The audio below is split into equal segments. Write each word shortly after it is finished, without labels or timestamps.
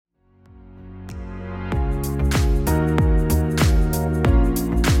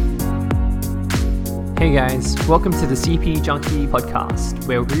Hey guys, welcome to the CPD Junkie podcast,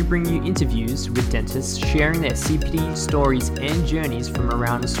 where we bring you interviews with dentists sharing their CPD stories and journeys from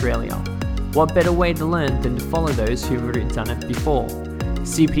around Australia. What better way to learn than to follow those who've already done it before?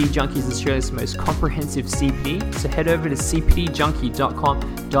 CPD Junkie is Australia's most comprehensive CPD, so head over to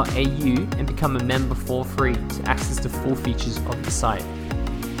cpdjunkie.com.au and become a member for free to access the full features of the site.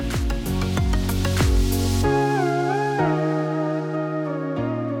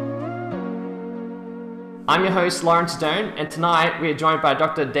 I'm your host, Lawrence Stone, and tonight we are joined by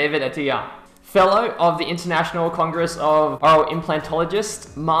Dr. David Attia, Fellow of the International Congress of Oral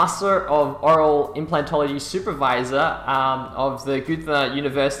Implantologists, Master of Oral Implantology Supervisor of the Goethe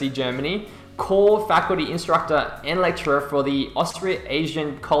University, Germany, core faculty instructor and lecturer for the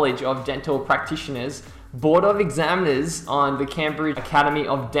Austro-Asian College of Dental Practitioners, Board of Examiners on the Cambridge Academy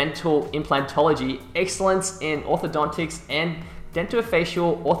of Dental Implantology, Excellence in Orthodontics and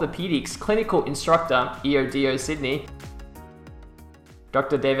Dentofacial Orthopedics clinical instructor, EODO Sydney.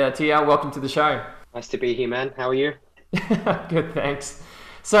 Dr. David Attia, welcome to the show. Nice to be here, man. How are you? Good, thanks.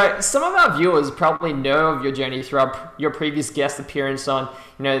 So some of our viewers probably know of your journey through your previous guest appearance on,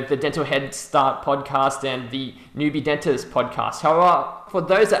 the Dental Head Start podcast and the Newbie Dentist podcast. However, for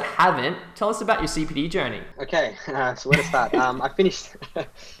those that haven't, tell us about your CPD journey. Okay, so where to start?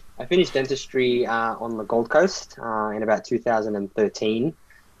 I finished dentistry on the Gold Coast in about 2013.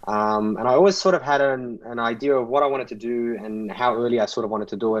 And I always sort of had an idea of what I wanted to do and how early I sort of wanted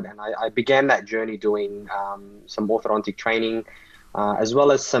to do it. And I began that journey doing some orthodontic training, as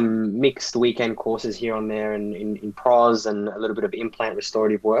well as some mixed weekend courses here and there in pros and a little bit of implant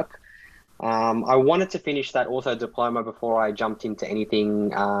restorative work. I wanted to finish that ortho diploma before I jumped into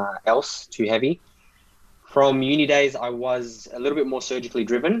anything else too heavy. From uni days, I was a little bit more surgically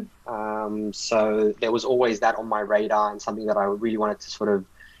driven. So there was always that on my radar and something that I really wanted to sort of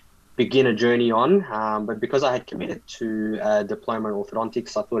begin a journey on. But because I had committed to a diploma in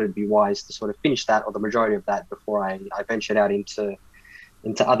orthodontics, I thought it'd be wise to sort of finish that or the majority of that before I ventured out into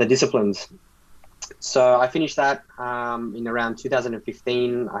other disciplines. So I finished that in around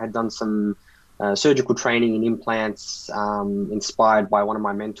 2015. I had done some surgical training in implants, inspired by one of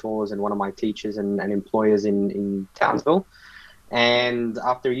my mentors and one of my teachers and employers in Townsville. And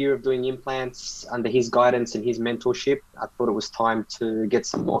after a year of doing implants under his guidance and his mentorship, I thought it was time to get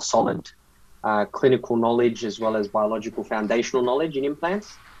some more solid clinical knowledge as well as biological foundational knowledge in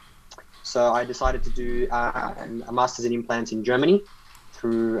implants. So I decided to do a master's in implants in Germany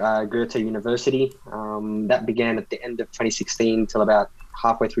through Goethe University. That began at the end of 2016 till about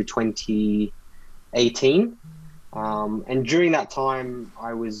halfway through 2018. And during that time,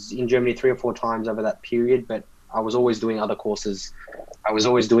 I was in Germany 3 or 4 times over that period, but I was always doing other courses. I was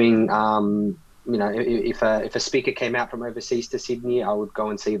always doing, if a speaker came out from overseas to Sydney, I would go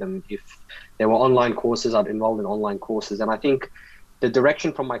and see them. If there were online courses, I'd enroll in online courses. And I think the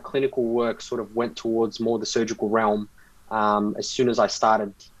direction from my clinical work sort of went towards more the surgical realm. As soon as I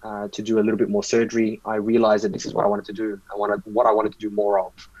started to do a little bit more surgery, I realized that this is what I wanted to do. What I wanted to do more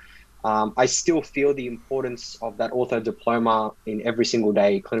of. I still feel the importance of that ortho diploma in every single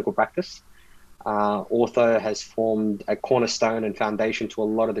day clinical practice. Ortho has formed a cornerstone and foundation to a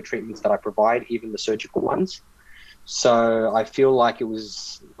lot of the treatments that I provide, even the surgical ones. So I feel like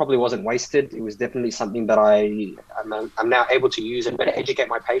probably wasn't wasted. It was definitely something that I'm now able to use and better educate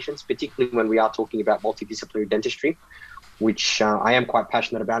my patients, particularly when we are talking about multidisciplinary dentistry, which I am quite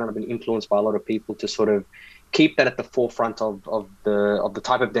passionate about, and I've been influenced by a lot of people to sort of keep that at the forefront of the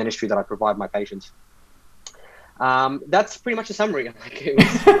type of dentistry that I provide my patients. That's pretty much a summary. It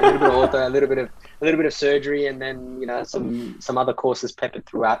was a little bit of ortho, a little bit of surgery, and then some other courses peppered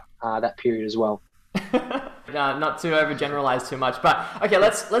throughout that period as well. Not to overgeneralize too much, but okay,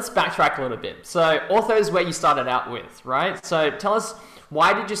 let's backtrack a little bit. So ortho is where you started out with, right? So tell us,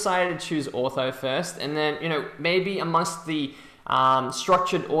 why did you decide to choose ortho first, and then maybe amongst the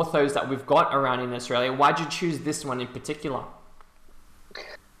structured orthos that we've got around in Australia, why did you choose this one in particular?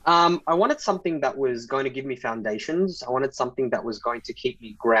 I wanted something that was going to give me foundations. I wanted something that was going to keep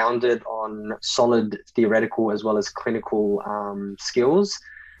me grounded on solid theoretical as well as clinical skills.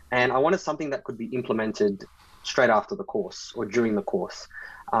 And I wanted something that could be implemented straight after the course or during the course.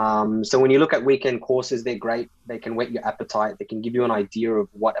 So when you look at weekend courses, they're great. They can whet your appetite. They can give you an idea of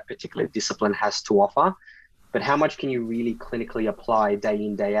what a particular discipline has to offer. But how much can you really clinically apply day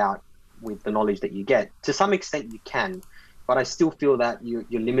in, day out with the knowledge that you get? To some extent, you can. But I still feel that you're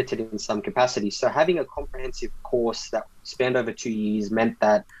limited in some capacity. So having a comprehensive course that spanned over 2 years meant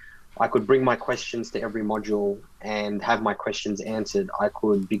that I could bring my questions to every module and have my questions answered. I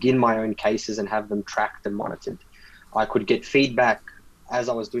could begin my own cases and have them tracked and monitored. I could get feedback as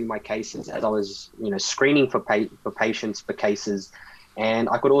I was doing my cases, as I was, screening for patients for cases, and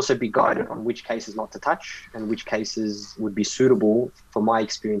I could also be guided on which cases not to touch and which cases would be suitable for my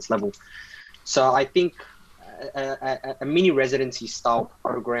experience level. So I think a mini residency style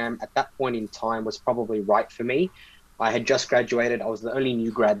program at that point in time was probably right for me. I had just graduated. I was the only new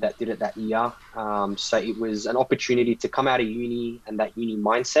grad that did it that year. So it was an opportunity to come out of uni and that uni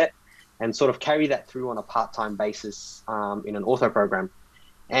mindset and sort of carry that through on a part-time basis in an ortho program.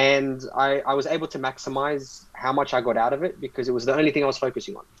 And I was able to maximize how much I got out of it because it was the only thing I was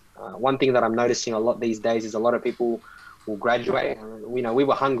focusing on. One thing that I'm noticing a lot these days is a lot of people will graduate. We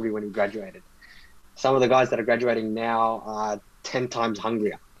were hungry when we graduated. Some of the guys that are graduating now are 10 times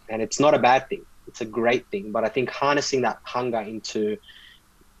hungrier, and it's not a bad thing. It's a great thing. But I think harnessing that hunger into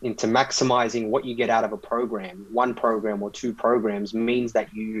maximizing what you get out of a program, one program or two programs, means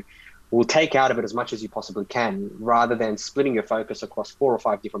that you will take out of it as much as you possibly can, rather than splitting your focus across 4 or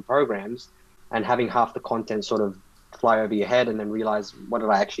 5 different programs and having half the content sort of fly over your head and then realize, what did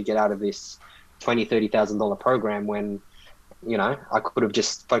I actually get out of this $20,000-$30,000 program when, I could have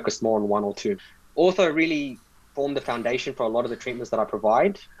just focused more on one or two. Ortho really formed the foundation for a lot of the treatments that I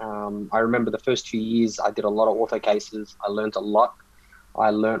provide. I remember the first 2 years, I did a lot of ortho cases. I learned a lot. I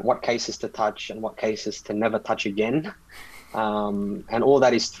learned what cases to touch and what cases to never touch again. And all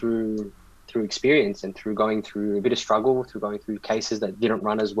that is through experience and through going through a bit of struggle, through going through cases that didn't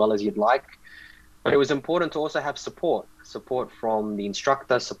run as well as you'd like. But it was important to also have support from the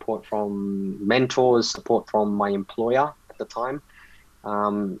instructor, support from mentors, support from my employer at the time.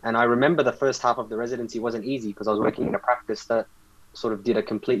 And I remember the first half of the residency wasn't easy because I was working in a practice that sort of did a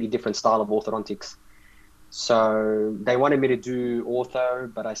completely different style of orthodontics. So they wanted me to do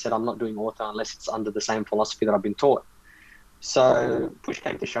ortho, but I said, I'm not doing ortho unless it's under the same philosophy that I've been taught. So push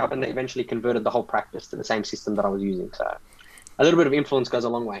came to shove, and they eventually converted the whole practice to the same system that I was using. So a little bit of influence goes a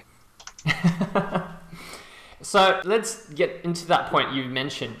long way. So let's get into that point you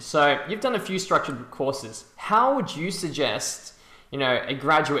mentioned. So you've done a few structured courses. How would you suggest a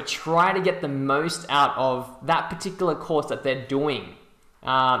graduate try to get the most out of that particular course that they're doing?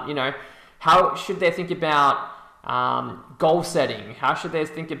 How should they think about goal setting? How should they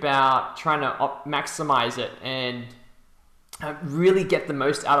think about trying to maximize it and really get the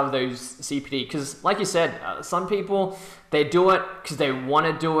most out of those CPD? Because like you said, some people, they do it because they want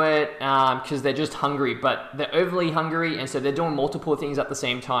to do it because they're just hungry, but they're overly hungry, and so they're doing multiple things at the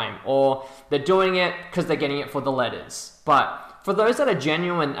same time, or they're doing it because they're getting it for the letters. But for those that are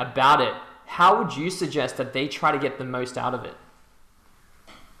genuine about it, how would you suggest that they try to get the most out of it?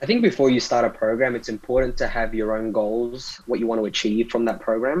 I think before you start a program, it's important to have your own goals, what you want to achieve from that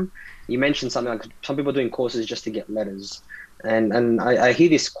program. You mentioned something like some people are doing courses just to get letters. And I hear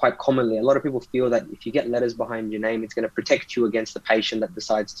this quite commonly. A lot of people feel that if you get letters behind your name, it's going to protect you against the patient that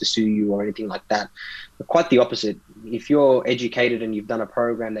decides to sue you or anything like that. But quite the opposite. If you're educated and you've done a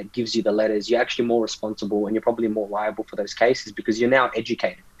program that gives you the letters, you're actually more responsible and you're probably more liable for those cases because you're now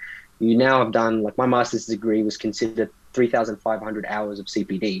educated. You now have done, like my master's degree was considered 3,500 hours of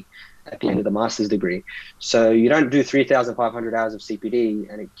CPD at the end of the master's degree. So you don't do 3,500 hours of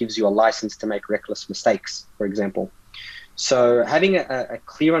CPD and it gives you a license to make reckless mistakes, for example. So having a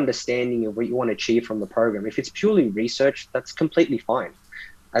clear understanding of what you want to achieve from the program, if it's purely research, that's completely fine.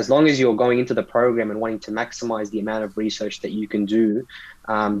 As long as you're going into the program and wanting to maximize the amount of research that you can do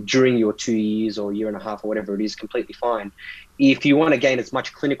during your 2 years or year and a half or whatever it is, completely fine. If you want to gain as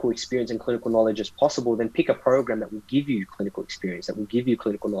much clinical experience and clinical knowledge as possible, then pick a program that will give you clinical experience, that will give you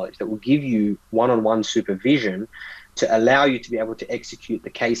clinical knowledge, that will give you one-on-one supervision to allow you to be able to execute the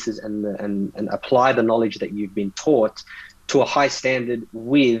cases and apply the knowledge that you've been taught to a high standard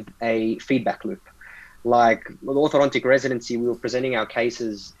with a feedback loop. Like with orthodontic residency, we were presenting our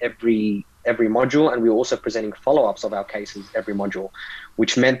cases every module, and we were also presenting follow-ups of our cases every module,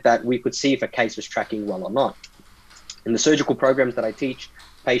 which meant that we could see if a case was tracking well or not. In the surgical programs that I teach,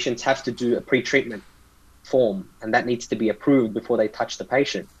 patients have to do a pre-treatment form, and that needs to be approved before they touch the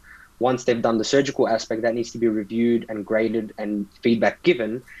patient. Once they've done the surgical aspect, that needs to be reviewed and graded and feedback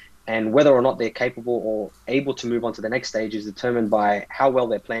given. And whether or not they're capable or able to move on to the next stage is determined by how well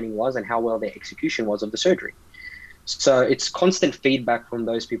their planning was and how well their execution was of the surgery. So it's constant feedback from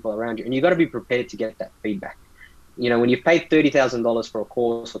those people around you. And you've got to be prepared to get that feedback. When you've paid $30,000 for a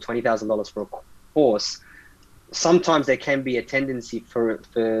course or $20,000 for a course, sometimes there can be a tendency for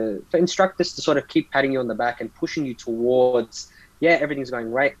instructors to sort of keep patting you on the back and pushing you towards, yeah, everything's going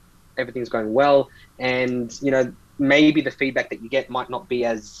right, everything's going well. And, maybe the feedback that you get might not be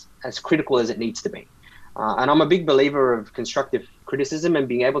as critical as it needs to be. And I'm a big believer of constructive criticism and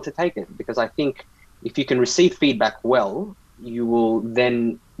being able to take it, because I think if you can receive feedback well, you will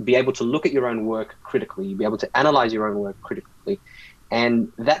then be able to look at your own work critically. You'll be able to analyze your own work critically.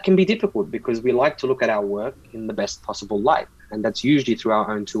 And that can be difficult because we like to look at our work in the best possible light. And that's usually through our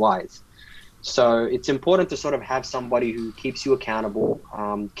own two eyes. So it's important to sort of have somebody who keeps you accountable,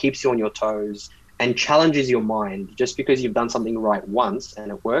 keeps you on your toes, and challenges your mind. Just because you've done something right once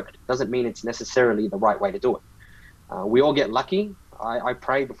and it worked doesn't mean it's necessarily the right way to do it. We all get lucky. I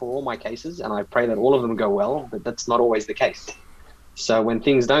pray before all my cases, and I pray that all of them go well, but that's not always the case. So when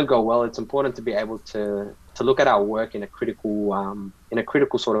things don't go well, it's important to be able to look at our work in a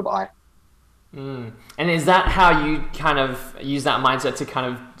critical sort of eye. And is that how you kind of use that mindset to kind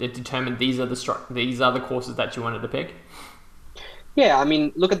of determine these are the courses that you wanted to pick? Yeah, I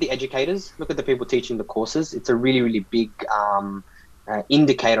mean, look at the educators, look at the people teaching the courses. It's a really, really big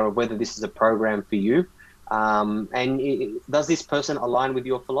indicator of whether this is a program for you. Does this person align with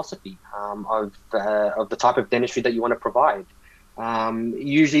your philosophy of the type of dentistry that you want to provide?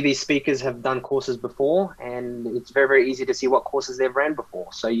 Usually these speakers have done courses before, and it's very, very easy to see what courses they've ran before.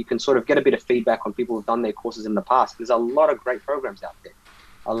 So you can sort of get a bit of feedback on people who've done their courses in the past. There's a lot of great programs out there,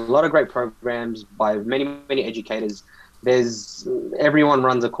 a lot of great programs by many, many educators. Everyone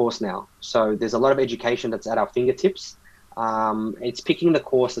runs a course now. So there's a lot of education that's at our fingertips. It's picking the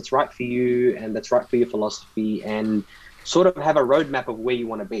course that's right for you and that's right for your philosophy, and sort of have a roadmap of where you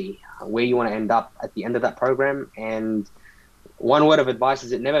want to be, where you want to end up at the end of that program. And one word of advice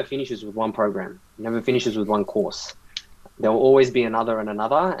is it never finishes with one program, it never finishes with one course. There will always be another and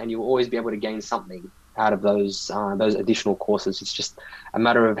another, and you'll always be able to gain something out of those additional courses. It's just a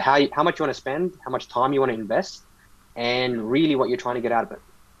matter of how much you want to spend, how much time you want to invest, and really what you're trying to get out of it.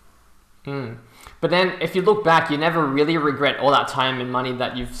 But then if you look back, you never really regret all that time and money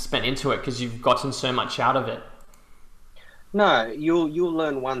that you've spent into it because you've gotten so much out of it. No, you'll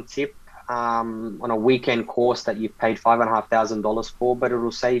learn one tip on a weekend course that you've paid $5,500 for, but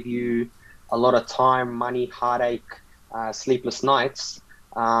it'll save you a lot of time, money, heartache, sleepless nights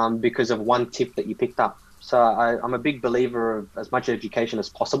because of one tip that you picked up. So I'm a big believer of as much education as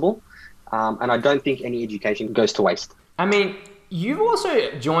possible, and I don't think any education goes to waste. I mean, you've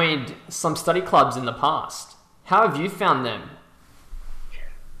also joined some study clubs in the past. How have you found them?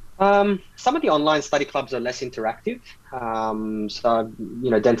 Some of the online study clubs are less interactive. So,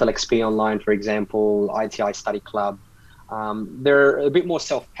 Dental XP Online, for example, ITI Study Club, they're a bit more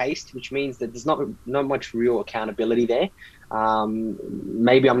self-paced, which means that there's not much real accountability there.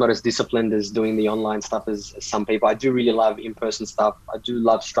 Maybe I'm not as disciplined as doing the online stuff as some people. I do really love in-person stuff. I do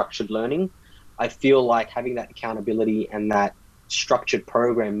love structured learning. I feel like having that accountability and that structured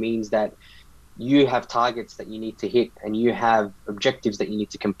program means that you have targets that you need to hit, and you have objectives that you need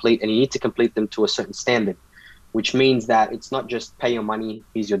to complete, and you need to complete them to a certain standard, which means that it's not just pay your money,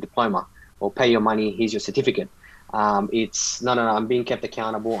 here's your diploma, or pay your money, here's your certificate. It's no, I'm being kept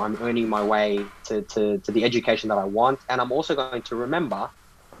accountable. I'm earning my way to the education that I want. And I'm also going to remember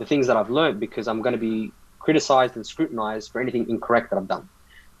the things that I've learned, because I'm going to be criticized and scrutinized for anything incorrect that I've done.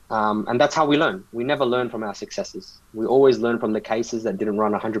 And that's how we learn. We never learn from our successes. We always learn from the cases that didn't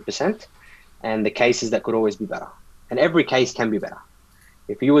run 100%. And the cases that could always be better. And every case can be better.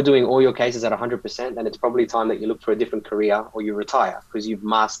 If you were doing all your cases at 100%, then it's probably time that you look for a different career or you retire, because you've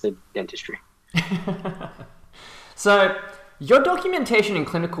mastered dentistry. So your documentation and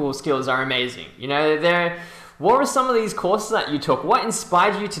clinical skills are amazing. What were some of these courses that you took? What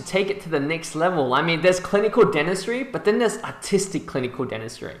inspired you to take it to the next level? I mean, there's clinical dentistry, but then there's artistic clinical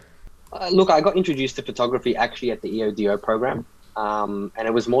dentistry. Look, I got introduced to photography actually at the EODO program. And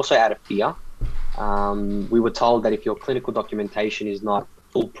it was more so out of fear. We were told that if your clinical documentation is not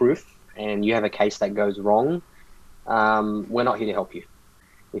foolproof and you have a case that goes wrong, we're not here to help you.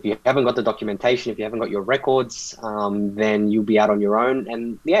 If you haven't got the documentation, if you haven't got your records, then you'll be out on your own.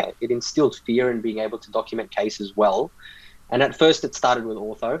 And yeah, it instilled fear in being able to document cases well. And at first it started with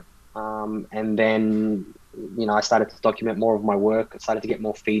ortho. And then, I started to document more of my work. I started to get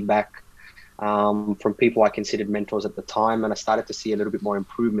more feedback from people I considered mentors at the time, and I started to see a little bit more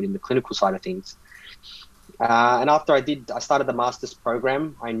improvement in the clinical side of things. And after I started the master's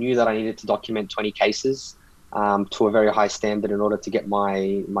program, I knew that I needed to document 20 cases to a very high standard in order to get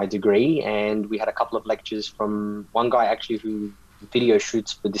my degree. And we had a couple of lectures from one guy actually who video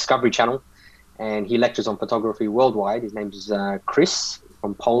shoots for Discovery Channel, and he lectures on photography worldwide. His name is Chris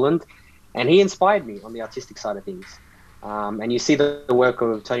from Poland, and he inspired me on the artistic side of things. And you see the work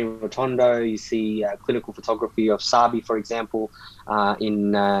of Tony Rotondo, you see clinical photography of Sabi, for example,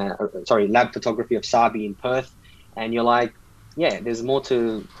 lab photography of Sabi in Perth. And you're like, yeah, there's more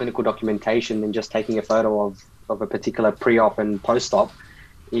to clinical documentation than just taking a photo of a particular pre-op and post-op.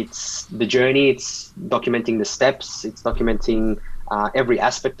 It's the journey, it's documenting the steps, it's documenting every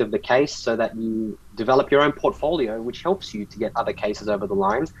aspect of the case so that you develop your own portfolio, which helps you to get other cases over the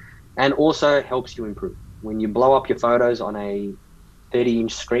line and also helps you improve. When you blow up your photos on a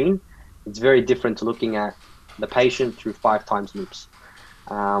 30-inch screen, it's very different to looking at the patient through 5x loops.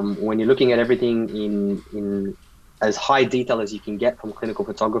 When you're looking at everything in as high detail as you can get from clinical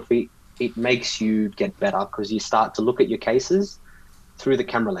photography, it makes you get better because you start to look at your cases through the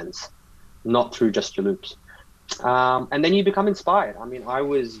camera lens, not through just your loops. And then you become inspired. I mean, I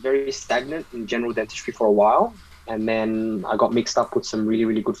was very stagnant in general dentistry for a while, and then I got mixed up with some really,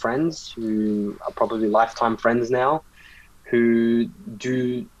 really good friends who are probably lifetime friends now, who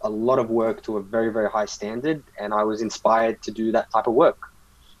do a lot of work to a very, very high standard, and I was inspired to do that type of work.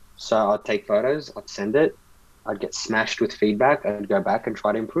 So I'd take photos, I'd send it, I'd get smashed with feedback, I'd go back and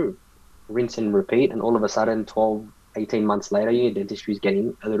try to improve, rinse and repeat, and all of a sudden 12, 18 months later, your dentistry is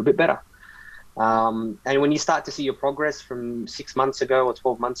getting a little bit better. And when you start to see your progress from 6 months ago or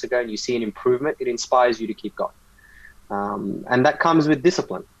 12 months ago and you see an improvement, it inspires you to keep going. And that comes with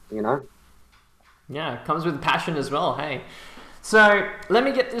discipline, you know? Yeah, it comes with passion as well, hey. So let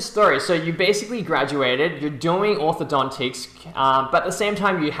me get this story. So you basically graduated, you're doing orthodontics, but at the same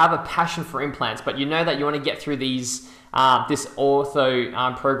time you have a passion for implants, but you know that you want to get through these this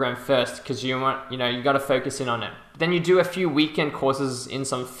ortho program first because you got to focus in on it. Then you do a few weekend courses in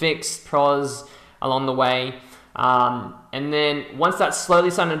some fixed pros along the way. And then once that's slowly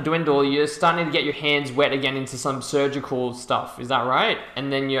starting to dwindle, you're starting to get your hands wet again into some surgical stuff. Is that right?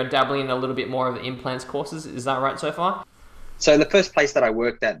 And then you're dabbling in a little bit more of the implants courses. Is that right so far? So the first place that I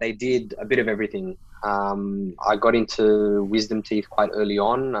worked at, they did a bit of everything. I got into wisdom teeth quite early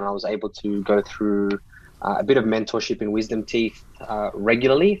on, and I was able to go through a bit of mentorship in wisdom teeth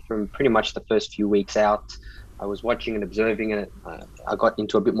regularly from pretty much the first few weeks out. I was watching and observing, and I got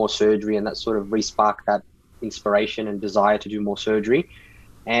into a bit more surgery, and that sort of re-sparked that inspiration and desire to do more surgery.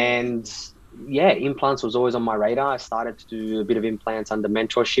 And yeah, implants was always on my radar. I started to do a bit of implants under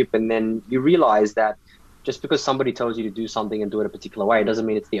mentorship, and then you realize that just because somebody tells you to do something and do it a particular way, it doesn't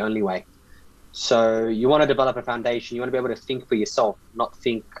mean it's the only way. So you want to develop a foundation. You want to be able to think for yourself, not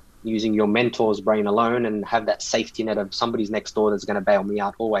think using your mentor's brain alone and have that safety net of somebody's next door that's going to bail me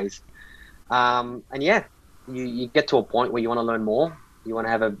out always. And yeah, you get to a point where you want to learn more. You want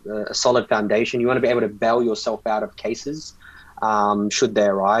to have a solid foundation. You want to be able to bail yourself out of cases should they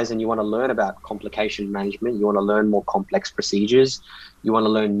arise, and you want to learn about complication management. You want to learn more complex procedures. You want to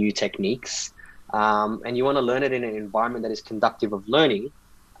learn new techniques. And you want to learn it in an environment that is conductive of learning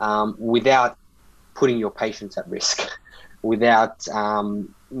without putting your patients at risk, without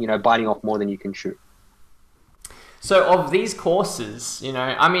biting off more than you can chew. So of these courses,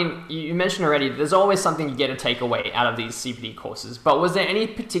 I mean, you mentioned already, there's always something you get to take away out of these CPD courses, but was there any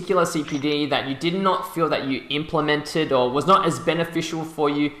particular CPD that you did not feel that you implemented or was not as beneficial for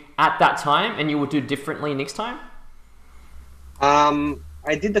you at that time and you will do differently next time?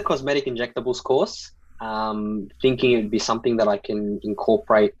 I did the cosmetic injectables course, thinking it would be something that I can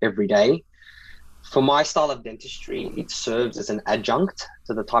incorporate every day. For my style of dentistry, it serves as an adjunct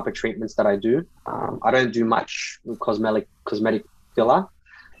to the type of treatments that I do. I don't do much cosmetic filler.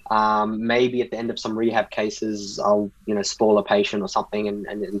 Maybe at the end of some rehab cases, I'll spoil a patient or something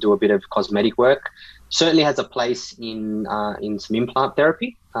and do a bit of cosmetic work. Certainly has a place in some implant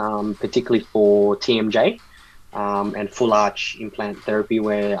therapy, particularly for TMJ. And full arch implant therapy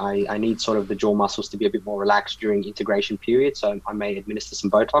where I need sort of the jaw muscles to be a bit more relaxed during integration period. So I may administer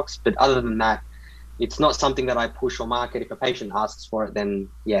some Botox, but other than that, it's not something that I push or market. If a patient asks for it, then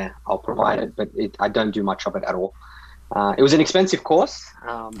yeah, I'll provide it, but I don't do much of it at all. It was an expensive course,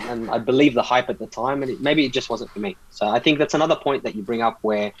 and I believe the hype at the time, and maybe it just wasn't for me. So I think that's another point that you bring up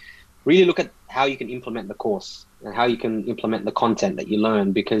where really look at how you can implement the course and how you can implement the content that you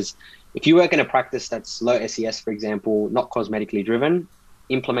learn, because if you work in a practice that's low SES, for example, not cosmetically driven,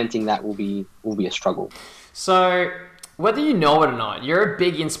 implementing that will be a struggle. So whether you know it or not, you're a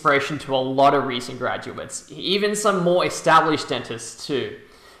big inspiration to a lot of recent graduates, even some more established dentists too.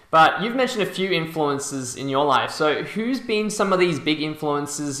 But you've mentioned a few influences in your life. So who's been some of these big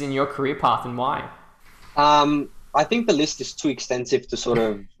influences in your career path and why? I think the list is too extensive to sort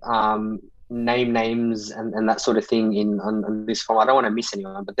of name names and that sort of thing on this form. I don't want to miss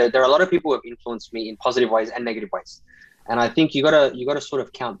anyone, but there are a lot of people who have influenced me in positive ways and negative ways, and I think you gotta sort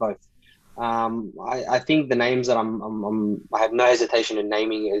of count both. I think the names that I have no hesitation in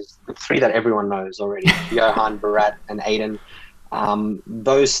naming is the three that everyone knows already: Johan, Bharat, and Aiden.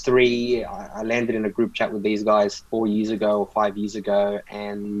 Those three, I landed in a group chat with these guys 4 years ago or 5 years ago,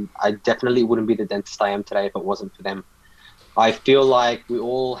 and I definitely wouldn't be the dentist I am today if it wasn't for them. I feel like we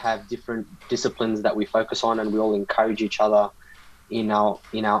all have different disciplines that we focus on, and we all encourage each other in our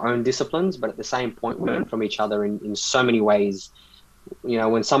own disciplines. But at the same point, we learn from each other in so many ways.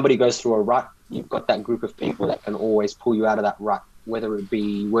 When somebody goes through a rut, you've got that group of people that can always pull you out of that rut, whether it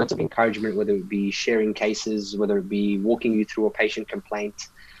be words of encouragement, whether it be sharing cases, whether it be walking you through a patient complaint,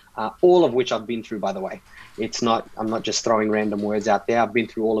 all of which I've been through, by the way. I'm not just throwing random words out there. I've been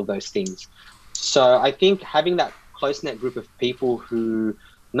through all of those things. So I think having that close-knit group of people who,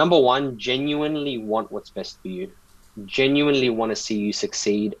 number one, genuinely want what's best for you, genuinely want to see you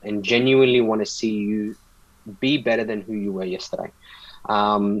succeed, and genuinely want to see you be better than who you were yesterday.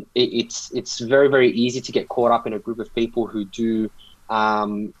 It's very, very easy to get caught up in a group of people who do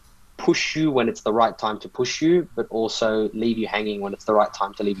push you when it's the right time to push you, but also leave you hanging when it's the right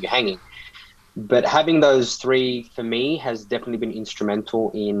time to leave you hanging. But having those three, for me, has definitely been instrumental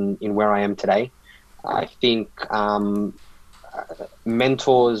in where I am today. I think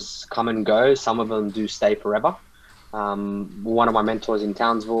mentors come and go. Some of them do stay forever. One of my mentors in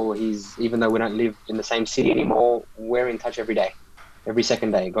Townsville, even though we don't live in the same city anymore, we're in touch every day, every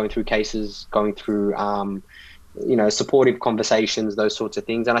second day, going through cases, going through, supportive conversations, those sorts of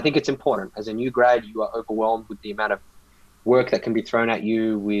things. And I think it's important. As a new grad, you are overwhelmed with the amount of work that can be thrown at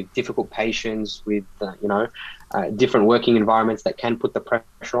you, with difficult patients, with, different working environments that can put the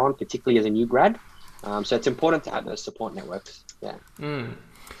pressure on, particularly as a new grad. So it's important to have those support networks. Yeah.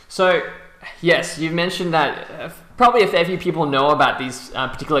 So, yes, you've mentioned that probably a fair few people know about these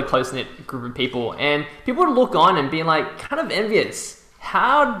particular close-knit group of people, and people would look on and be like kind of envious.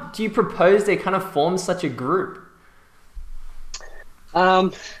 How do you propose they kind of form such a group?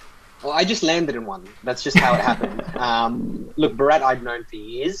 Well, I just landed in one. That's just how it happened. Look, Bharat I'd known for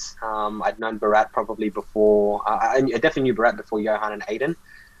years. I'd known Bharat probably before. I definitely knew Bharat before Johan and Aiden.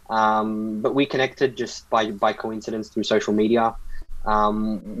 But we connected just by coincidence through social media.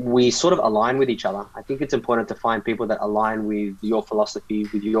 We sort of align with each other. I think it's important to find people that align with your philosophy,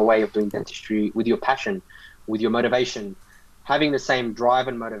 with your way of doing dentistry, with your passion, with your motivation. Having the same drive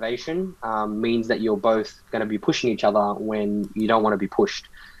and motivation means that you're both going to be pushing each other when you don't want to be pushed.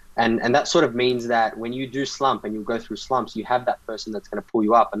 And that sort of means that when you do slump and you go through slumps, you have that person that's going to pull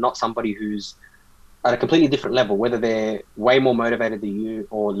you up, and not somebody who's at a completely different level, whether they're way more motivated than you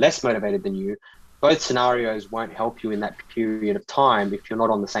or less motivated than you. Both scenarios won't help you in that period of time if you're not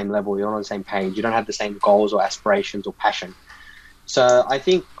on the same level, you're not on the same page, you don't have the same goals or aspirations or passion. So I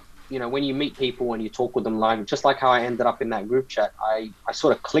think, when you meet people and you talk with them, just like how I ended up in that group chat, I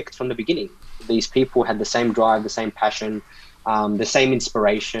sort of clicked from the beginning. These people had the same drive, the same passion, the same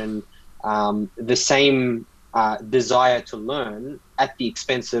inspiration, the same desire to learn at the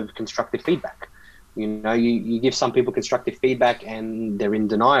expense of constructive feedback. You give some people constructive feedback and they're in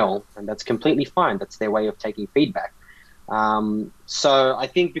denial, and that's completely fine. That's their way of taking feedback. So I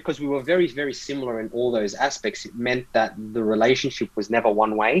think because we were very, very similar in all those aspects, it meant that the relationship was never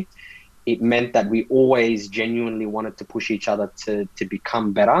one way. It meant that we always genuinely wanted to push each other to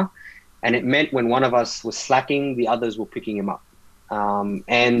become better. And it meant when one of us was slacking, the others were picking him up.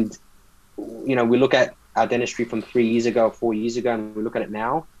 And we look at our dentistry from 3 years ago, 4 years ago, and we look at it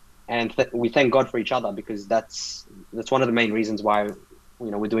now. And we thank God for each other, because that's one of the main reasons why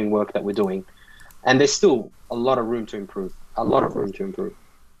we're doing work that we're doing. And there's still a lot of room to improve.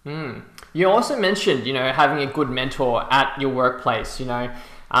 You also mentioned having a good mentor at your workplace.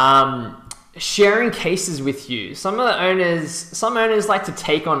 Sharing cases with you. Some owners like to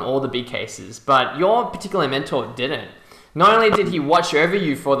take on all the big cases, but your particular mentor didn't. Not only did he watch over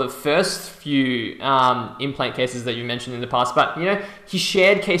you for the first few implant cases that you mentioned in the past, but he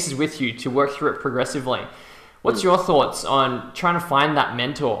shared cases with you to work through it progressively. What's your thoughts on trying to find that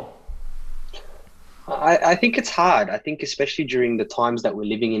mentor? I think it's hard. I think especially during the times that we're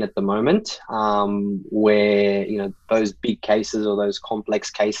living in at the moment, where those big cases or those complex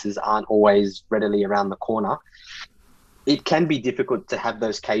cases aren't always readily around the corner. It can be difficult to have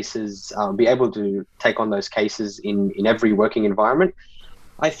those cases, be able to take on those cases in every working environment.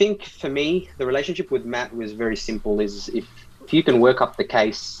 I think for me, the relationship with Matt was very simple. Is if you can work up the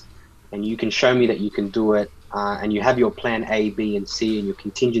case and you can show me that you can do it, and you have your plan A, B, and C and your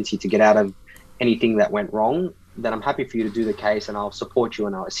contingency to get out of anything that went wrong, then I'm happy for you to do the case, and I'll support you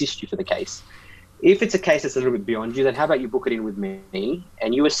and I'll assist you for the case. If it's a case that's a little bit beyond you, then how about you book it in with me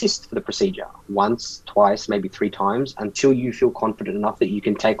and you assist for the procedure once, twice, maybe 3 times, until you feel confident enough that you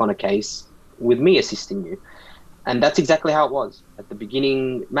can take on a case with me assisting you. And that's exactly how it was. At the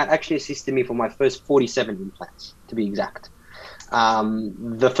beginning, Matt actually assisted me for my first 47 implants, to be exact.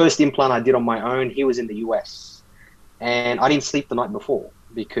 The first implant I did on my own, he was in the US. And I didn't sleep the night before.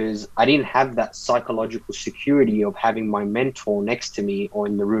 because I didn't have that psychological security of having my mentor next to me or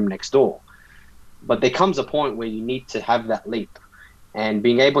in the room next door. But there comes a point where you need to have that leap. And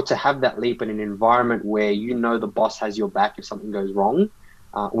being able to have that leap in an environment where you know the boss has your back if something goes wrong,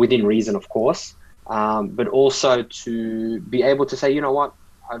 within reason, of course, but also to be able to say, you know what,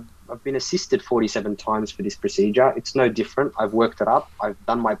 I've been assisted 47 times for this procedure. It's no different. I've worked it up. I've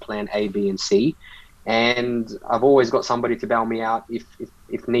done my plan A, B, and C, and I've always got somebody to bail me out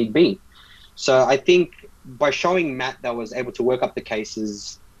if need be. So I think by showing Matt that I was able to work up the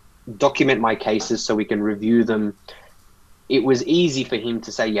cases, document my cases so we can review them, it was easy for him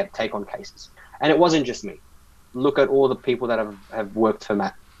to say, yeah, take on cases. And it wasn't just me. Look at all the people that have worked for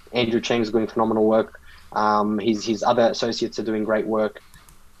Matt. Andrew Cheng's doing phenomenal work. His other associates are doing great work.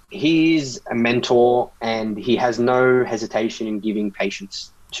 He's a mentor, and he has no hesitation in giving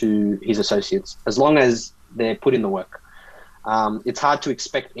patience to his associates, as long as they're put in the work. It's hard to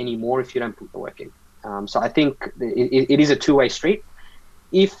expect any more if you don't put the work in. So I think it is a two-way street.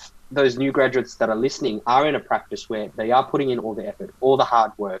 If those new graduates that are listening are in a practice where they are putting in all the effort, all the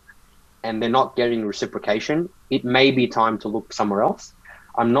hard work, and they're not getting reciprocation, it may be time to look somewhere else.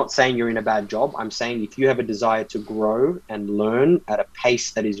 I'm not saying you're in a bad job. I'm saying if you have a desire to grow and learn at a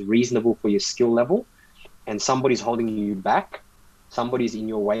pace that is reasonable for your skill level, and somebody's holding you back, somebody's in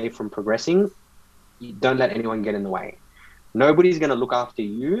your way from progressing, you don't let anyone get in the way. Nobody's going to look after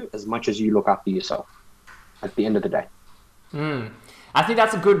you as much as you look after yourself at the end of the day. I think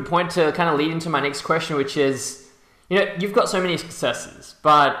that's a good point to kind of lead into my next question, which is, you've got so many successes,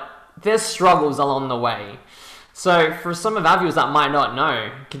 but there's struggles along the way. So for some of our viewers that might not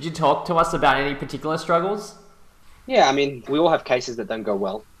know, could you talk to us about any particular struggles? Yeah, I mean, we all have cases that don't go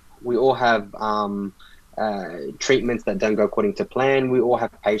well. We all have treatments that don't go according to plan. We all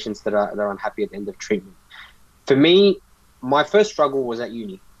have patients that are unhappy at the end of treatment. For me, my first struggle was at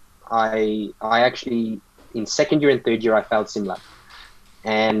uni. I actually, in second year and third year, I failed SimLab.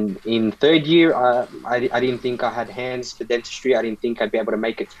 And in third year, I didn't think I had hands for dentistry. I didn't think I'd be able to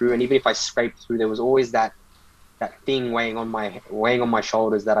make it through. And even if I scraped through, there was always that thing weighing on my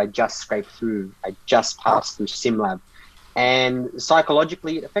shoulders that I just scraped through. I just passed through SimLab. And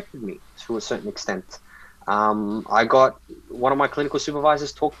psychologically, it affected me to a certain extent. I got one of my clinical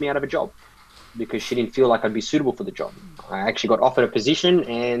supervisors talked me out of a job because she didn't feel like I'd be suitable for the job. I actually got offered a position,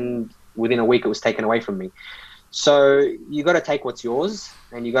 and within a week, it was taken away from me. So you got to take what's yours,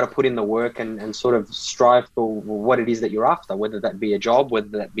 and you got to put in the work and sort of strive for what it is that you're after, whether that be a job, whether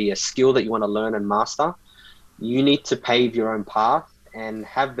that be a skill that you want to learn and master. You need to pave your own path and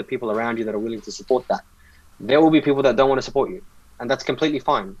have the people around you that are willing to support that. There will be people that don't want to support you, and that's completely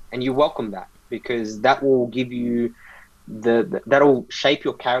fine. And you welcome that, because that will give you that'll shape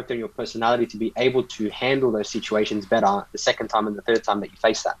your character and your personality to be able to handle those situations better the second time and the third time that you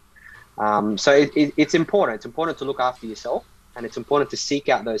face that. So it's important. It's important to look after yourself, and it's important to seek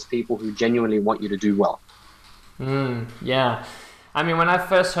out those people who genuinely want you to do well. Yeah. I mean, when I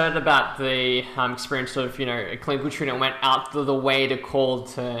first heard about the experience of, a clinical trainer went out of the way to call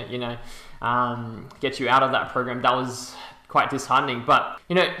to, get you out of that program, that was quite disheartening. But,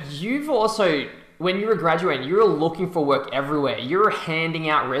 you've also, when you were graduating, you were looking for work everywhere. You were handing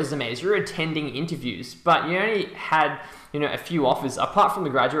out resumes, you were attending interviews, but you only had, a few offers apart from the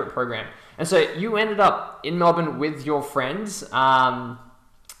graduate program. And so you ended up in Melbourne with your friends.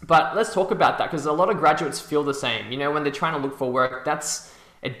 But let's talk about that, because a lot of graduates feel the same. When they're trying to look for work, that's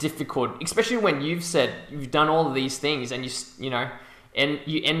a difficult, especially when you've said you've done all of these things and and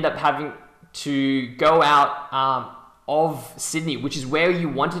you end up having to go out of Sydney, which is where you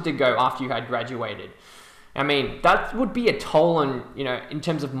wanted to go after you had graduated. I mean, that would be a toll on, in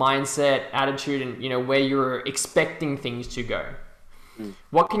terms of mindset, attitude, and, where you're expecting things to go.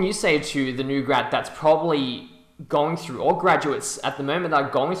 What can you say to the new grad that's probably going through, or graduates at the moment that are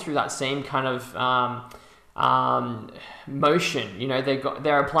going through that same kind of motion?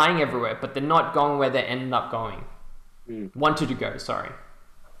 They're applying everywhere, but they're not going where they ended up going. Wanted to go, sorry.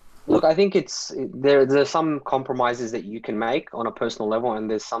 Look, I think there's some compromises that you can make on a personal level, and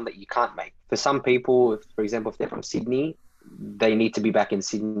there's some that you can't make. For some people, for example, if they're from Sydney, they need to be back in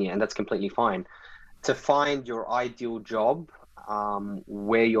Sydney, and that's completely fine. To find your ideal job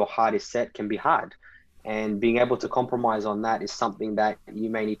where your heart is set can be hard. And being able to compromise on that is something that you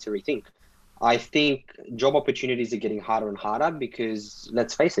may need to rethink. I think job opportunities are getting harder and harder because,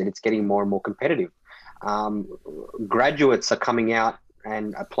 let's face it, it's getting more and more competitive. Graduates are coming out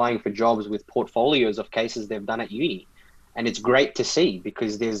and applying for jobs with portfolios of cases they've done at uni. And it's great to see,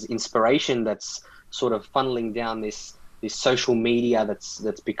 because there's inspiration that's sort of funneling down this social media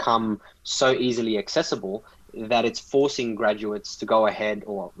that's become so easily accessible. that it's forcing graduates to go ahead,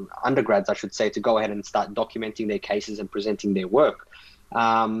 or undergrads, I should say, to go ahead and start documenting their cases and presenting their work.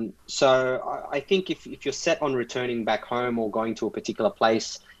 So I think if you're set on returning back home or going to a particular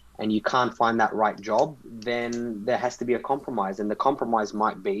place and you can't find that right job, then there has to be a compromise. And the compromise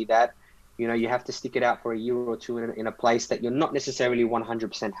might be that, you have to stick it out for a year or two in a place that you're not necessarily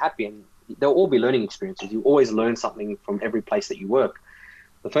 100% happy. And there'll all be learning experiences. You always learn something from every place that you work.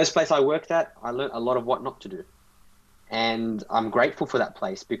 The first place I worked at, I learned a lot of what not to do. And I'm grateful for that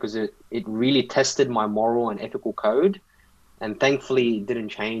place because it really tested my moral and ethical code. And thankfully, it didn't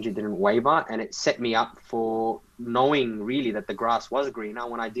change, it didn't waver. And it set me up for knowing really that the grass was greener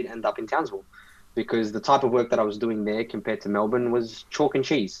when I did end up in Townsville. Because the type of work that I was doing there compared to Melbourne was chalk and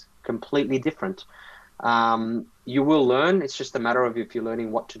cheese, completely different. You will learn. It's just a matter of if you're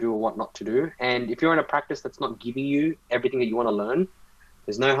learning what to do or what not to do. And if you're in a practice that's not giving you everything that you want to learn,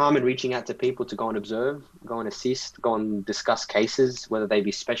 there's no harm in reaching out to people to go and observe, go and assist, go and discuss cases, whether they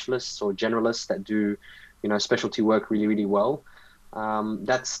be specialists or generalists that do, specialty work really, really well.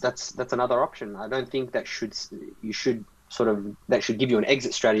 That's another option. I don't think that should give you an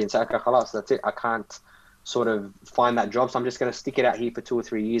exit strategy and say, okay, khalas, that's it. I can't sort of find that job, so I'm just going to stick it out here for 2 or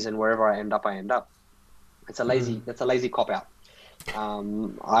 3 years, and wherever I end up, I end up. That's a lazy cop out.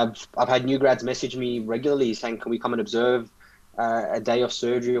 I've had new grads message me regularly saying, can we come and observe a day of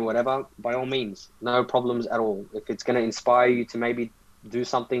surgery or whatever? By all means, no problems at all. If it's going to inspire you to maybe do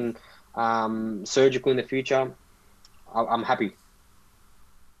something surgical in the future, I'm happy.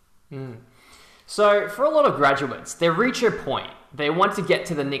 So for a lot of graduates, they reach a point. They want to get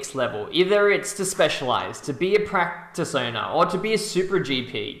to the next level. Either it's to specialize, to be a practice owner, or to be a super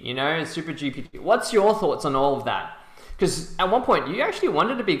GP, a super GP. What's your thoughts on all of that? Because at one point, you actually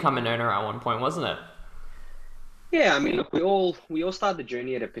wanted to become an owner at one point, wasn't it? Yeah, I mean, look, we all start the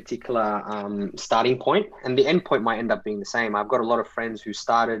journey at a particular starting point, and the end point might end up being the same. I've got a lot of friends who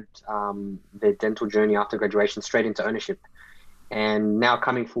started their dental journey after graduation straight into ownership, and now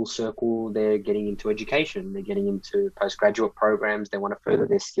coming full circle, they're getting into education, they're getting into postgraduate programs, they want to further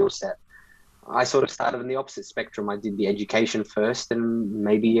their skill set. I sort of started in the opposite spectrum. I did the education first, and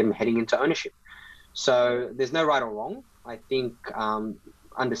maybe I'm heading into ownership. So there's no right or wrong. I think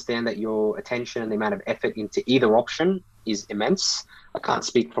understand that your attention and the amount of effort into either option is immense. I can't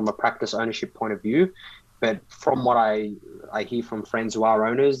speak from a practice ownership point of view, but from what I hear from friends who are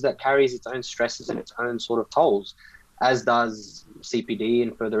owners, that carries its own stresses and its own sort of tolls, as does CPD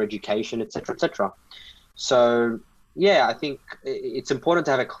and further education, etc., etc. So yeah, I think it's important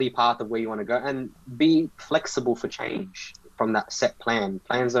to have a clear path of where you want to go and be flexible for change from that set plan.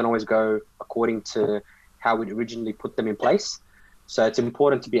 Plans don't always go according to how we originally put them in place. So it's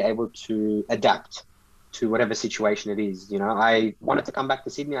important to be able to adapt to whatever situation it is. I wanted to come back to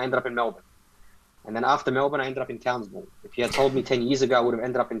Sydney. I ended up in Melbourne. And then after Melbourne, I ended up in Townsville. If you had told me 10 years ago I would have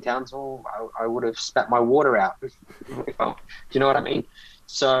ended up in Townsville, I would have spat my water out. Do you know what I mean?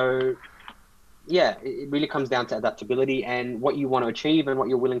 So yeah, it really comes down to adaptability and what you want to achieve and what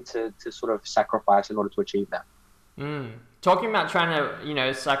you're willing to sort of sacrifice in order to achieve that. Talking about trying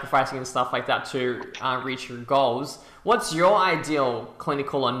to, sacrificing and stuff like that to reach your goals, what's your ideal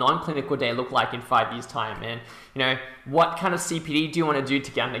clinical or non-clinical day look like in 5 years' time? And, what kind of CPD do you want to do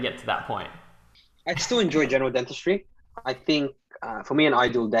to get to that point? I still enjoy general dentistry. I think for me, an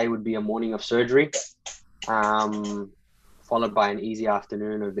ideal day would be a morning of surgery, followed by an easy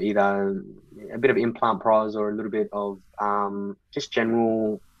afternoon of either a bit of implant pros or a little bit of just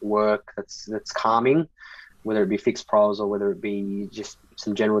general work that's calming, whether it be fixed pros or whether it be just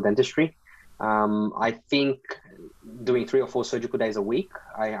some general dentistry. I think doing 3 or 4 surgical days a week,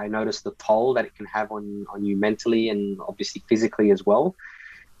 I notice the toll that it can have on you mentally and obviously physically as well.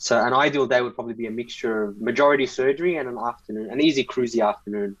 So an ideal day would probably be a mixture of majority surgery and an easy cruisy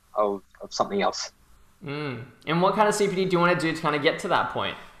afternoon of something else. And what kind of CPD do you want to do to kind of get to that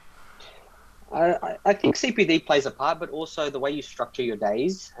point? I think CPD plays a part, but also the way you structure your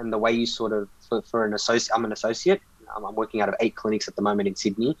days and the way you sort of, for an associate, I'm an associate. I'm working out of 8 clinics at the moment in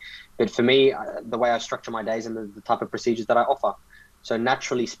Sydney. But for me, the way I structure my days and the type of procedures that I offer. So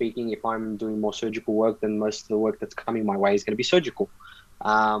naturally speaking, if I'm doing more surgical work, then most of the work that's coming my way is going to be surgical.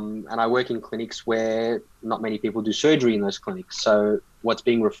 And I work in clinics where not many people do surgery in those clinics. So what's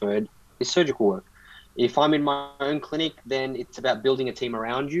being referred is surgical work. If I'm in my own clinic, then it's about building a team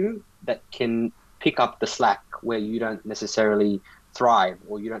around you that can pick up the slack where you don't necessarily thrive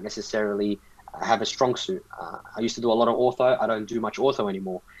or you don't necessarily have a strong suit. I used to do a lot of ortho. I don't do much ortho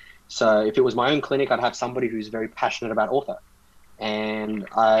anymore. So if it was my own clinic, I'd have somebody who's very passionate about ortho. And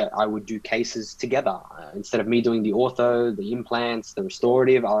I would do cases together. Instead of me doing the ortho, the implants, the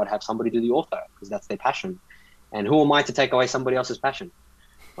restorative, I would have somebody do the ortho because that's their passion. And who am I to take away somebody else's passion,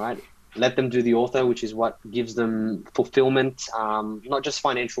 right? Let them do the ortho, which is what gives them fulfillment, not just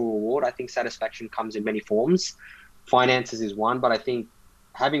financial reward. I think satisfaction comes in many forms. Finances is one, but I think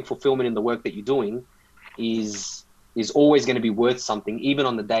having fulfillment in the work that you're doing is always going to be worth something, even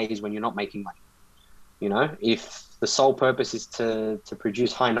on the days when you're not making money. You know, if the sole purpose is to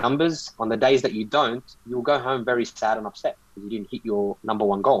produce high numbers, on the days that you don't, you'll go home very sad and upset because you didn't hit your number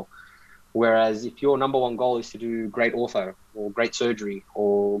one goal. Whereas if your number one goal is to do great ortho or great surgery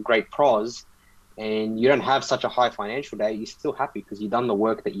or great pros, and you don't have such a high financial day, you're still happy because you've done the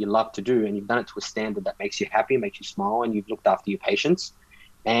work that you love to do and you've done it to a standard that makes you happy, makes you smile, and you've looked after your patients,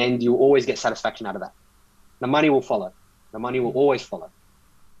 and you'll always get satisfaction out of that. The money will follow. The money will always follow.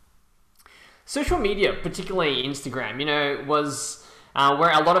 Social media, particularly Instagram, was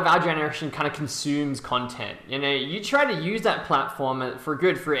where a lot of our generation kind of consumes content. You try to use that platform for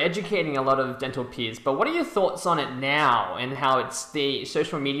good, for educating a lot of dental peers. But what are your thoughts on it now, and how the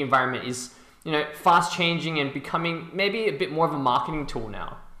social media environment is, fast changing and becoming maybe a bit more of a marketing tool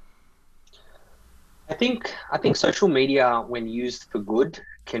now? I think social media, when used for good,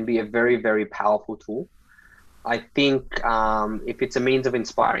 can be a very, very powerful tool. I think if it's a means of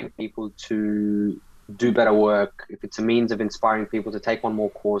inspiring people to do better work, if it's a means of inspiring people to take on more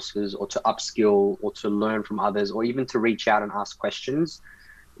courses or to upskill or to learn from others or even to reach out and ask questions,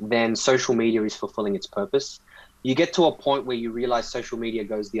 then social media is fulfilling its purpose. You get to a point where you realize social media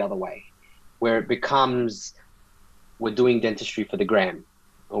goes the other way, where it becomes, we're doing dentistry for the gram,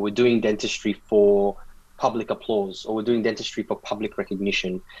 or we're doing dentistry for public applause, or we're doing dentistry for public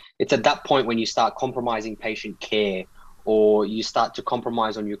recognition. It's at that point when you start compromising patient care, or you start to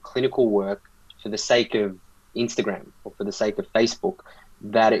compromise on your clinical work for the sake of Instagram or for the sake of Facebook,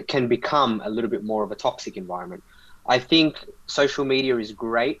 that it can become a little bit more of a toxic environment. I think social media is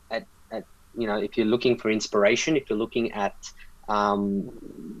great at if you're looking for inspiration, if you're looking at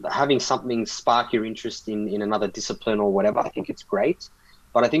having something spark your interest in another discipline or whatever, I think it's great.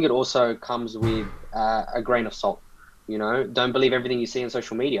 But I think it also comes with a grain of salt. Don't believe everything you see on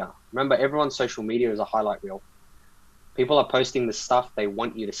social media. Remember, everyone's social media is a highlight reel. People are posting the stuff they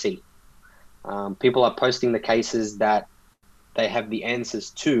want you to see. People are posting the cases that they have the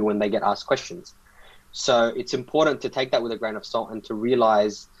answers to when they get asked questions. So it's important to take that with a grain of salt and to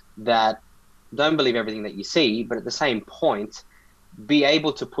realize that don't believe everything that you see, but at the same point, be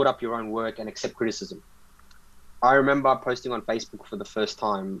able to put up your own work and accept criticism. I remember posting on Facebook for the first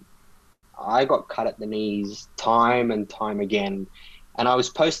time. I got cut at the knees time and time again, and I was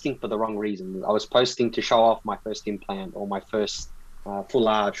posting for the wrong reasons. I was posting to show off my first implant or my first full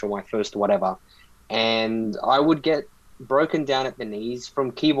arch or my first whatever. And I would get broken down at the knees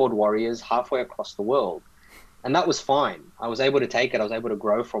from keyboard warriors halfway across the world. And that was fine. I was able to take it. I was able to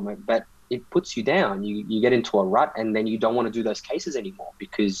grow from it, but it puts you down. You get into a rut, and then you don't want to do those cases anymore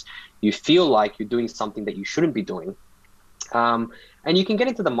because you feel like you're doing something that you shouldn't be doing. And you can get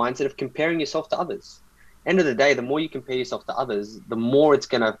into the mindset of comparing yourself to others. End of the day, the more you compare yourself to others, the more it's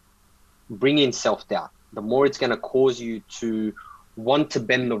going to bring in self-doubt. The more it's going to cause you to want to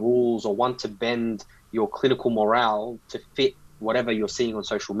bend the rules or want to bend your clinical morale to fit whatever you're seeing on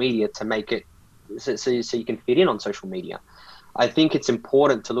social media to make it so you can fit in on social media. I think it's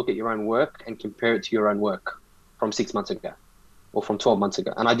important to look at your own work and compare it to your own work from 6 months ago or from 12 months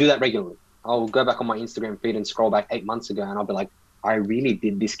ago. And I do that regularly. I'll go back on my Instagram feed and scroll back 8 months ago, and I'll be like, I really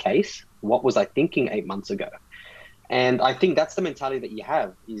did this case? What was I thinking 8 months ago? And I think that's the mentality that you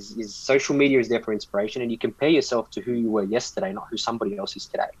have is social media is there for inspiration, and you compare yourself to who you were yesterday, not who somebody else is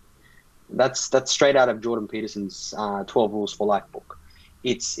today. That's straight out of Jordan Peterson's 12 Rules for Life book.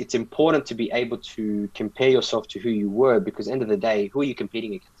 It's important to be able to compare yourself to who you were, because at the end of the day, who are you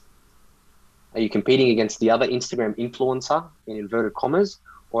competing against? Are you competing against the other Instagram influencer, in inverted commas,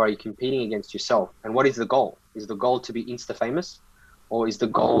 or are you competing against yourself? And what is the goal? Is the goal to be Insta famous, or is the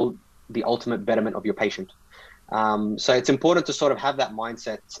goal the ultimate betterment of your patient? So it's important to sort of have that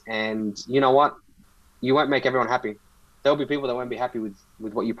mindset. And you know what? You won't make everyone happy. There'll be people that won't be happy with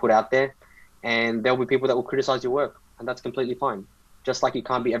what you put out there, and there'll be people that will criticize your work, and that's completely fine. Just like you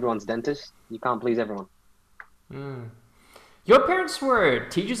can't be everyone's dentist, you can't please everyone. Your parents were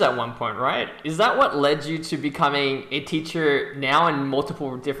teachers at one point, right? Is that what led you to becoming a teacher now in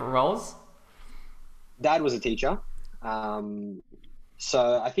multiple different roles? Dad was a teacher.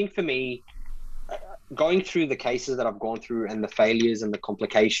 So I think for me, going through the cases that I've gone through and the failures and the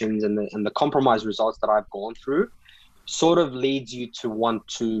complications and the compromised results that I've gone through sort of leads you to want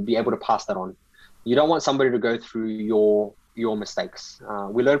to be able to pass that on. You don't want somebody to go through your mistakes.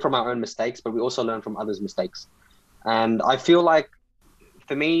 We learn from our own mistakes, but we also learn from others' mistakes. And I feel like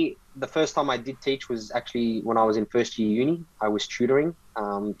for me, the first time I did teach was actually when I was in first year uni. I was tutoring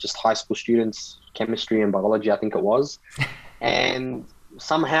just high school students, chemistry and biology, I think it was. And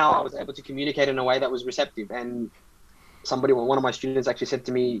somehow I was able to communicate in a way that was receptive. And one of my students actually said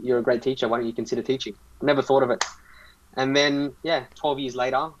to me, "You're a great teacher. Why don't you consider teaching?" I never thought of it. And then, 12 years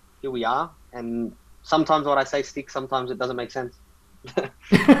later, here we are. And sometimes what I say sticks, sometimes it doesn't make sense.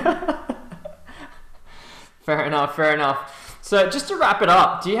 Fair enough. So just to wrap it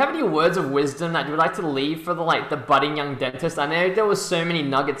up, do you have any words of wisdom that you would like to leave for the budding young dentist? I know there was so many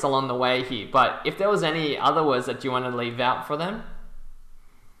nuggets along the way here, but if there was any other words that you want to leave out for them?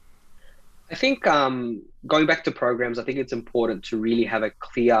 I think going back to programs, I think it's important to really have a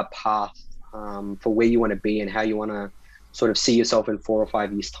clear path for where you want to be and how you want to sort of see yourself in 4 or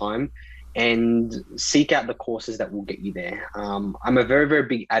 5 years' time, and seek out the courses that will get you there. I'm a very, very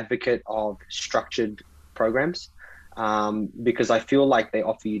big advocate of structured programs because I feel like they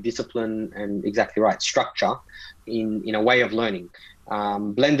offer you discipline and, exactly right, structure in a way of learning.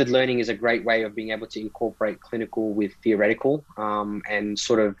 Blended learning is a great way of being able to incorporate clinical with theoretical and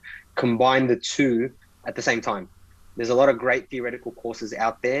sort of combine the two at the same time. There's a lot of great theoretical courses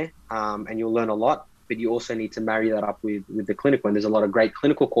out there and you'll learn a lot, but you also need to marry that up with the clinical. And there's a lot of great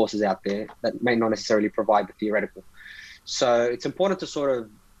clinical courses out there that may not necessarily provide the theoretical. So it's important to sort of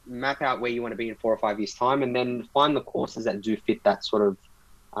map out where you want to be in 4 or 5 years' time, and then find the courses that do fit that sort of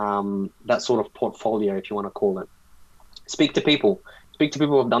portfolio, if you want to call it. Speak to people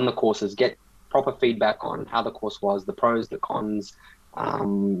who have done the courses, get proper feedback on how the course was, the pros, the cons,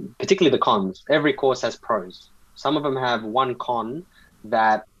 particularly the cons. Every course has pros. Some of them have one con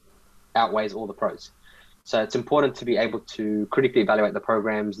that outweighs all the pros. So it's important to be able to critically evaluate the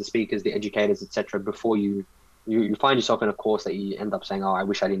programs, the speakers, the educators, etc., before you find yourself in a course that you end up saying, "Oh, I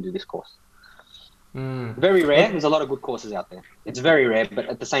wish I didn't do this course." Very rare. There's a lot of good courses out there. It's very rare, but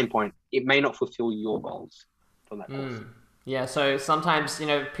at the same point, it may not fulfill your goals from that course. Yeah, so sometimes,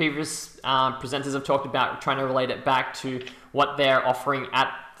 previous presenters have talked about trying to relate it back to what they're offering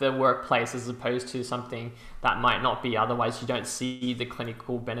at the workplace as opposed to something that might not be. Otherwise, you don't see the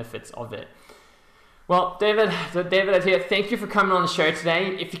clinical benefits of it. Well, David Attia, thank you for coming on the show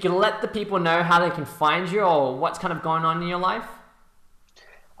today. If you can let the people know how they can find you or what's kind of going on in your life.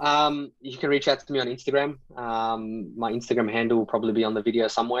 You can reach out to me on Instagram. My Instagram handle will probably be on the video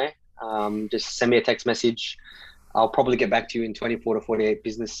somewhere. Just send me a text message. I'll probably get back to you in 24 to 48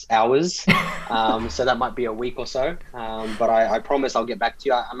 business hours. So that might be a week or so. But I promise I'll get back to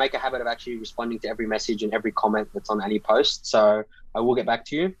you. I make a habit of actually responding to every message and every comment that's on any post. So I will get back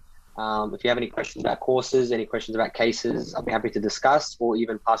to you. If you have any questions about courses, any questions about cases, I'll be happy to discuss or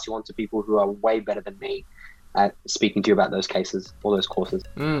even pass you on to people who are way better than me at speaking to you about those cases or those courses.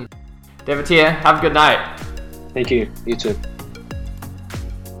 David Attia, have a good night. Thank you. You too.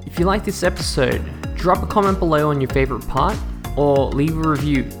 If you like this episode, drop a comment below on your favorite part or leave a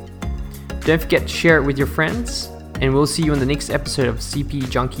review. Don't forget to share it with your friends, and we'll see you in the next episode of CP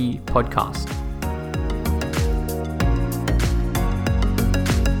Junkie Podcast.